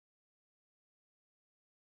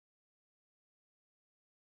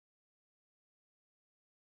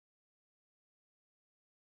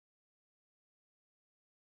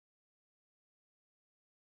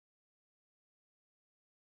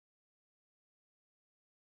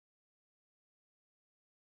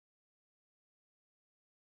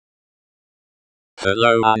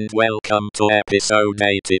Hello and welcome to episode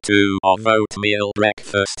 82 of Oatmeal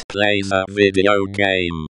Breakfast Plays a Video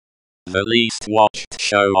Game. The least watched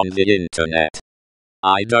show on the internet.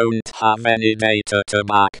 I don't have any data to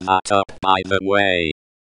back that up, by the way.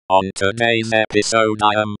 On today's episode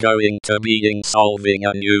I am going to be solving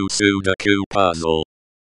a new ksudoku puzzle.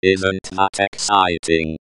 Isn't that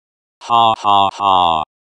exciting? Ha ha ha.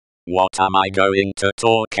 What am I going to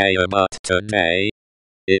talk about today?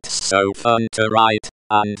 It's so fun to write,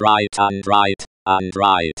 and write and write, and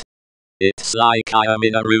write. It's like I am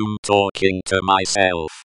in a room talking to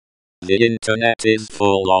myself. The internet is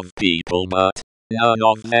full of people, but none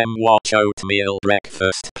of them watch Oatmeal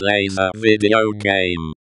Breakfast Plays a Video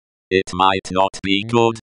Game. It might not be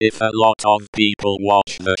good if a lot of people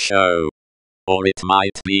watch the show. Or it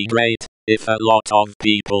might be great if a lot of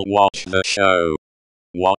people watch the show.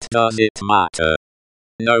 What does it matter?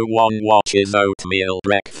 No one watches Oatmeal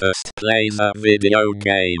Breakfast Plays a Video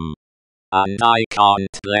Game. And I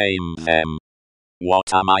can't blame them.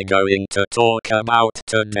 What am I going to talk about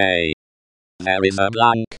today? There is a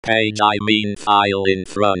blank page, file in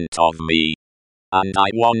front of me. And I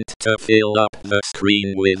want to fill up the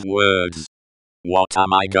screen with words. What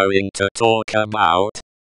am I going to talk about?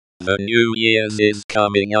 The New Year's is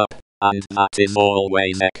coming up, and that is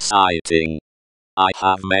always exciting. I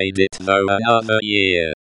have made it though another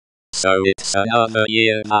year. So it's another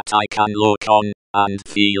year that I can look on, and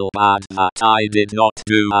feel bad that I did not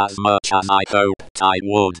do as much as I hoped I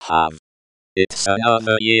would have. It's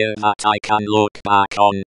another year that I can look back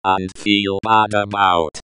on, and feel bad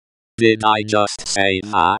about. Did I just say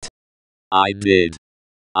that? I did.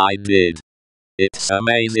 I did. It's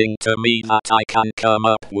amazing to me that I can come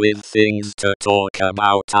up with things to talk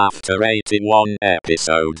about after 81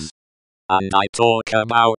 episodes. And I talk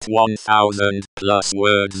about 1,000 plus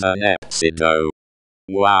words an episode.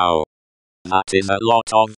 Wow. That is a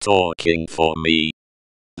lot of talking for me.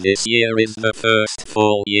 This year is the first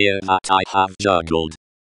full year that I have juggled.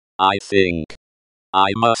 I think.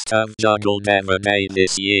 I must have juggled every day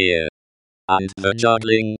this year. And the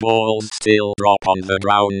juggling balls still drop on the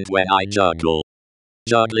ground when I juggle.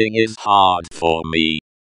 Juggling is hard for me.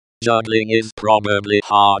 Juggling is probably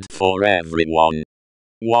hard for everyone.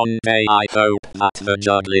 One day I hope that the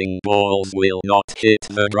juggling balls will not hit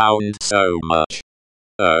the ground so much.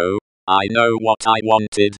 Oh, I know what I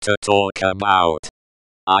wanted to talk about.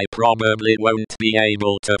 I probably won't be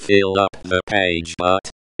able to fill up the page,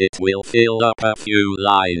 but it will fill up a few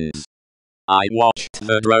lines. I watched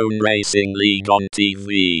the Drone Racing League on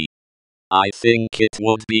TV. I think it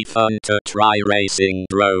would be fun to try racing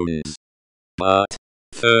drones. But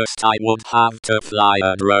first I would have to fly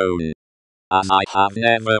a drone. And I have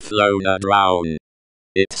never flown a drone.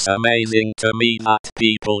 It's amazing to me that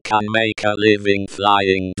people can make a living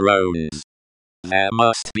flying drones. There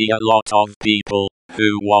must be a lot of people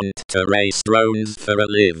who want to race drones for a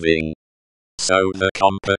living. So the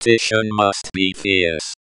competition must be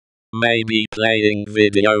fierce. Maybe playing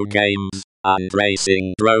video games and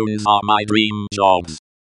racing drones are my dream jobs.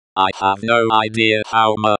 I have no idea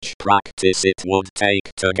how much practice it would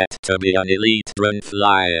take to get to be an elite drone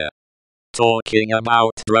flyer. Talking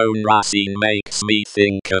about drone racing makes me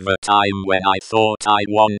think of a time when I thought I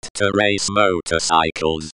want to race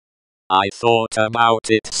motorcycles. I thought about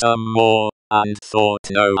it some more, and thought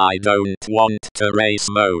no, I don't want to race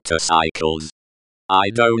motorcycles.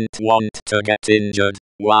 I don't want to get injured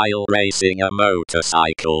while racing a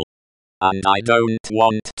motorcycle. And I don't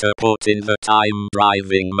want to put in the time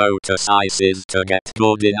driving motorcycles to get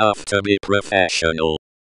good enough to be professional.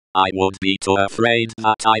 I would be too afraid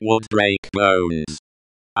that I would break bones.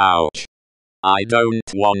 Ouch. I don't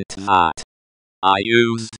want that. I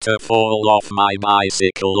used to fall off my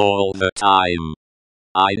bicycle all the time.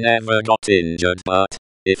 I never got injured, but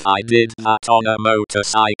if I did that on a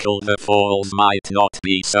motorcycle, the falls might not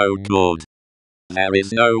be so good. There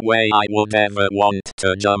is no way I would ever want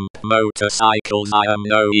to jump motorcycles. I am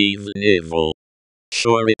no evil.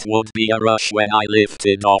 Sure, it would be a rush when I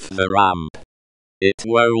lifted off the ramp. It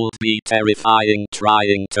would be terrifying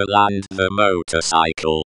trying to land the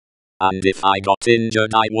motorcycle. And if I got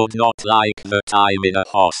injured, I would not like the time in a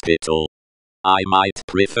hospital. I might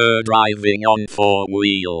prefer driving on 4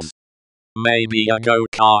 wheels. Maybe a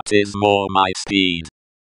go-kart is more my speed.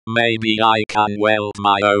 Maybe I can weld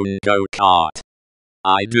my own go-kart.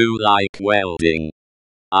 I do like welding.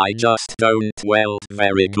 I just don't weld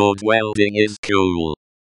very good. Welding is cool.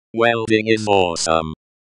 Welding is awesome.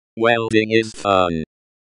 Welding is fun.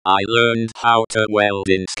 I learned how to weld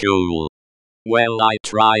in school. Well, I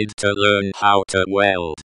tried to learn how to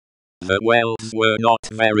weld. The welds were not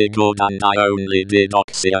very good and I only did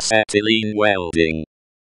oxyacetylene welding.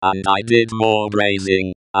 And I did more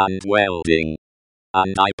brazing and welding.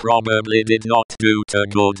 And I probably did not do too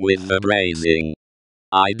good with the brazing.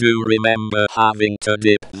 I do remember having to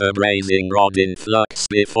dip the brazing rod in flux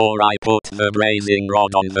before I put the brazing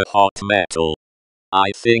rod on the hot metal.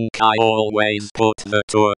 I think I always put the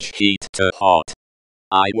torch heat to hot.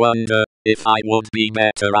 I wonder if I would be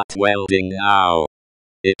better at welding now.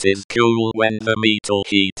 It is cool when the metal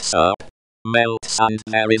heats up, melts and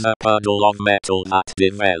there is a puddle of metal that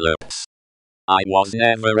develops. I was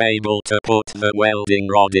never able to put the welding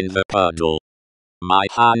rod in the puddle. My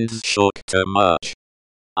hands shook too much.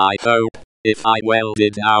 I hope, if I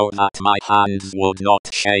welded now, that my hands would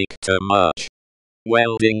not shake too much.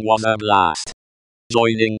 Welding was a blast.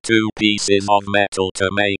 Joining two pieces of metal to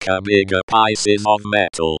make a bigger pieces of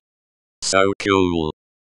metal. So cool.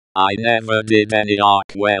 I never did any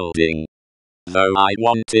arc welding, though I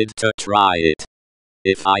wanted to try it.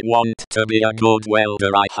 If I want to be a good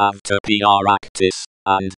welder, I have to practice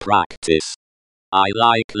and practice. I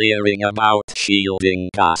like learning about shielding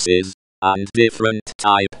gases and different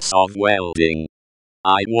types of welding.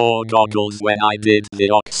 I wore goggles when I did the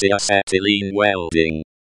oxyacetylene welding.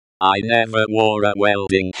 I never wore a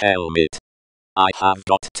welding helmet. I have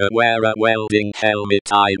got to wear a welding helmet.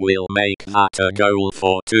 I will make that a goal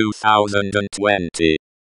for 2020.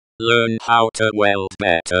 Learn how to weld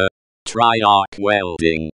better. Try arc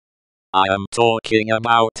welding. I am talking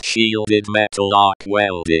about shielded metal arc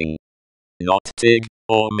welding, not TIG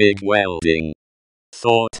or MIG welding.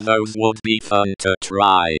 Thought those would be fun to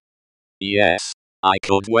try. Yes, I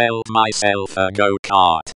could weld myself a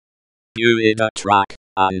go-kart, build a track,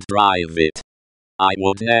 and drive it. I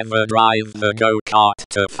would never drive the go-kart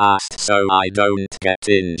too fast so I don't get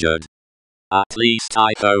injured. At least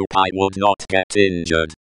I hope I would not get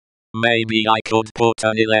injured. Maybe I could put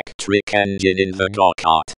an electric engine in the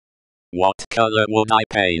go-kart. What color would I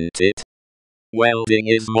paint it? Welding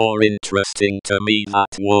is more interesting to me than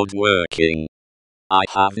woodworking. I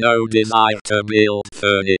have no desire to build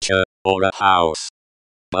furniture or a house.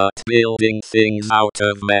 But building things out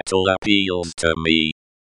of metal appeals to me.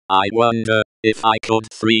 I wonder if I could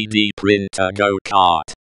 3D print a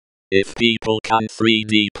go-kart. If people can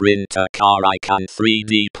 3D print a car, I can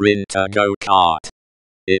 3D print a go-kart.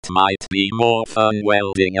 It might be more fun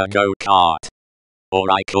welding a go-kart.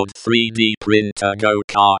 Or I could 3D print a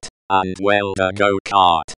go-kart and weld a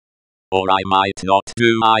go-kart. Or I might not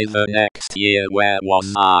do either next year. Where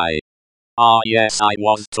was I? Yes, I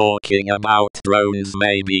was talking about drones.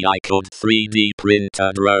 Maybe I could 3D print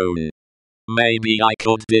a drone. Maybe I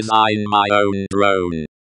could design my own drone.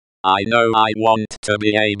 I know I want to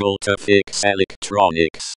be able to fix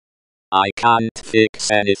electronics. I can't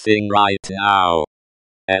fix anything right now.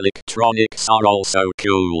 Electronics are also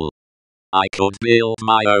cool. I could build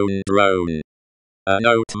my own drone. An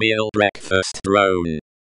oatmeal breakfast drone.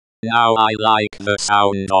 Now I like the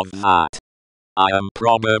sound of that. I am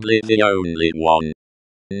probably the only one.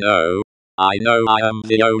 No, I know I am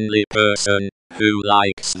the only person who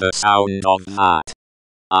likes the sound of that.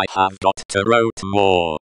 I have got to write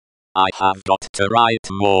more. I have got to write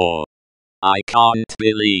more. I can't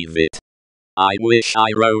believe it. I wish I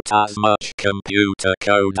wrote as much computer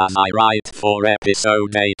code as I write for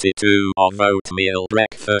episode 82 of Oatmeal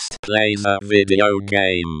Breakfast Plays a Video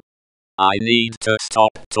Game. I need to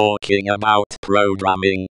stop talking about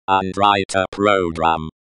programming and write a program.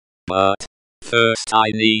 But first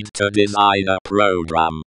I need to design a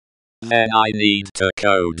program. Then I need to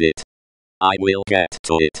code it. I will get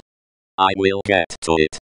to it. I will get to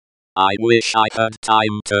it. I wish I had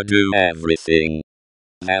time to do everything.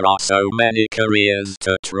 There are so many careers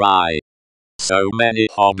to try. So many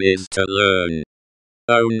hobbies to learn.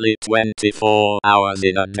 Only 24 hours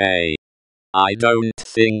in a day. I don't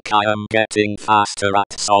think I am getting faster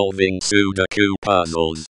at solving ksudoku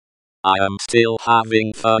puzzles. I am still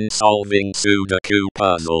having fun solving ksudoku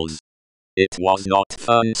puzzles. It was not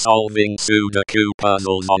fun solving ksudoku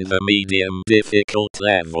puzzles on the medium difficult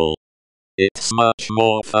level. It's much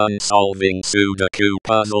more fun solving ksudoku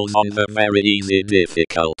puzzles on the very easy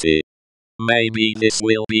difficulty. Maybe this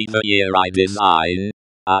will be the year I design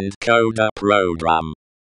and code a program.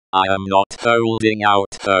 I am not holding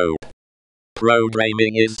out hope.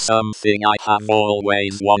 Programming is something I have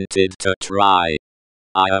always wanted to try.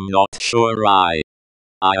 I am not sure I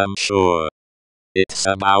am sure. It's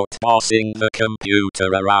about bossing the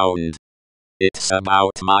computer around. It's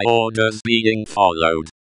about my orders being followed.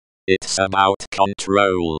 It's about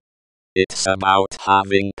control. It's about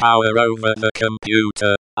having power over the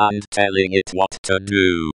computer and telling it what to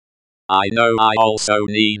do. I know I also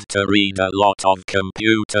need to read a lot of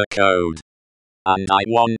computer code. And I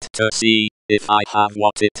want to see if I have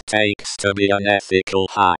what it takes to be an ethical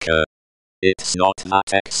hacker. It's not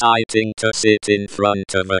that exciting to sit in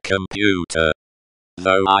front of a computer.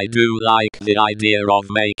 Though I do like the idea of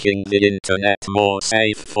making the internet more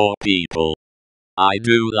safe for people. I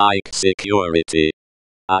do like security.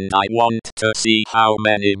 And I want to see how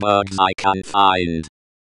many bugs I can find.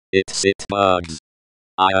 It's it bugs.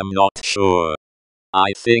 I am not sure.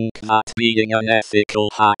 I think that being an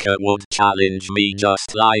ethical hacker would challenge me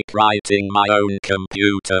just like writing my own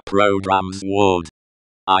computer programs would.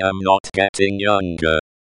 I am not getting younger.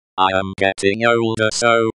 I am getting older,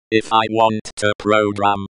 so if I want to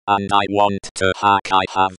program and I want to hack, I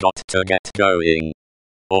have got to get going.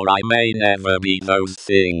 Or I may never be those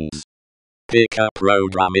things. Pick a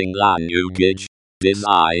programming language,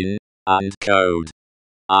 design, and code.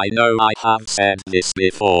 I know I have said this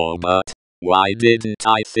before, but why didn't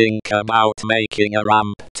I think about making a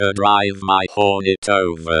ramp to drive my Hornet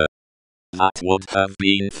over? That would have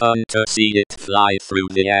been fun to see it fly through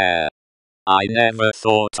the air. I never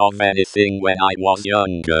thought of anything when I was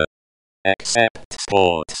younger. Except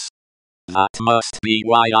sports. That must be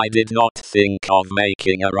why I did not think of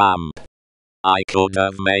making a ramp. I could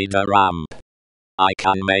have made a ramp. I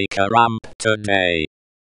can make a ramp today.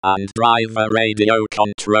 And drive a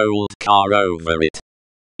radio-controlled car over it.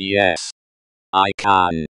 Yes. I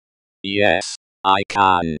can. Yes, I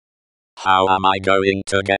can. How am I going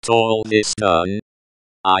to get all this done?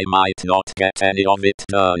 I might not get any of it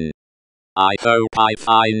done. I hope I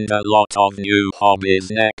find a lot of new hobbies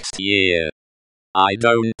next year. I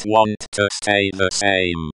don't want to stay the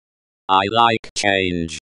same. I like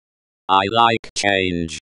change. I like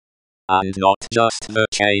change. And not just the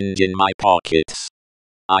change in my pockets.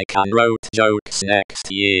 I can write jokes next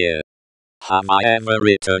year. Have I ever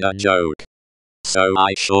written a joke? So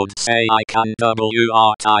I should say I can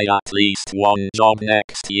WRT at least one job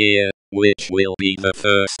next year, which will be the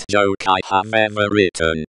first joke I have ever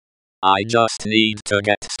written. I just need to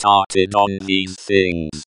get started on these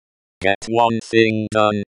things. Get one thing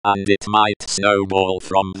done, and it might snowball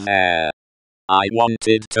from there. I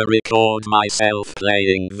wanted to record myself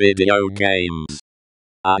playing video games.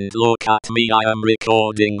 And look at me, I am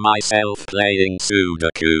recording myself playing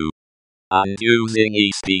ksudoku. And using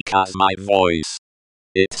eSpeak as my voice.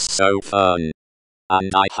 It's so fun.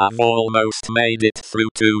 And I have almost made it through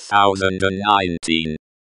 2019.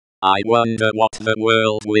 I wonder what the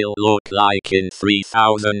world will look like in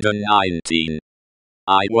 3019.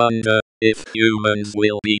 I wonder if humans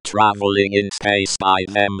will be traveling in space by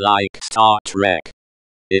then like Star Trek.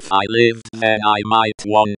 If I lived then I might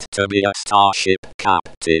want to be a starship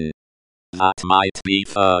captain. That might be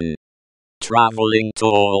fun. Traveling to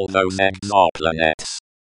all those exoplanets.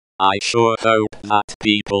 I sure hope that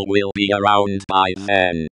people will be around by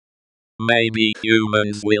then. Maybe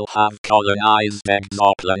humans will have colonized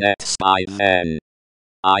exoplanets by then.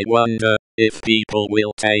 I wonder if people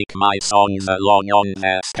will take my songs along on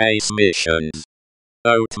their space missions.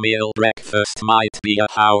 Oatmeal breakfast might be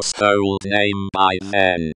a household name by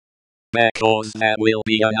then. Because there will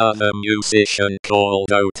be another musician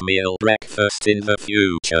called Oatmeal Breakfast in the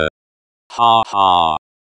future. Ha ha.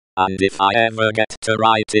 And if I ever get to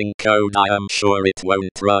writing code, I am sure it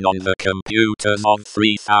won't run on the computers of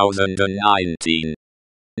 3019.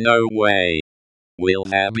 No way. Will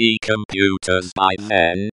there be computers by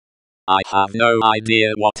then? I have no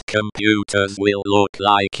idea what computers will look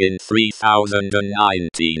like in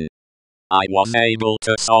 3019. I was able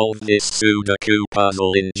to solve this ksudoku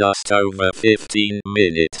puzzle in just over 15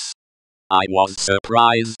 minutes. I was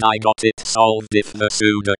surprised I got it solved. If the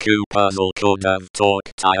ksudoku puzzle could have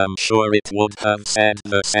talked, I am sure it would have said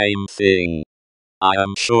the same thing. I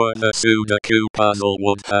am sure the ksudoku puzzle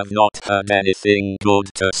would have not had anything good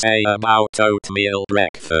to say about oatmeal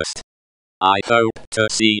breakfast. I hope to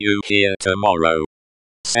see you here tomorrow.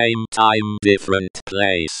 Same time, different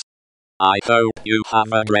place. I hope you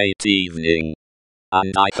have a great evening.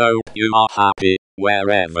 And I hope you are happy,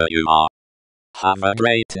 wherever you are. Have a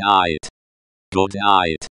great night. Good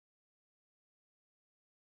night.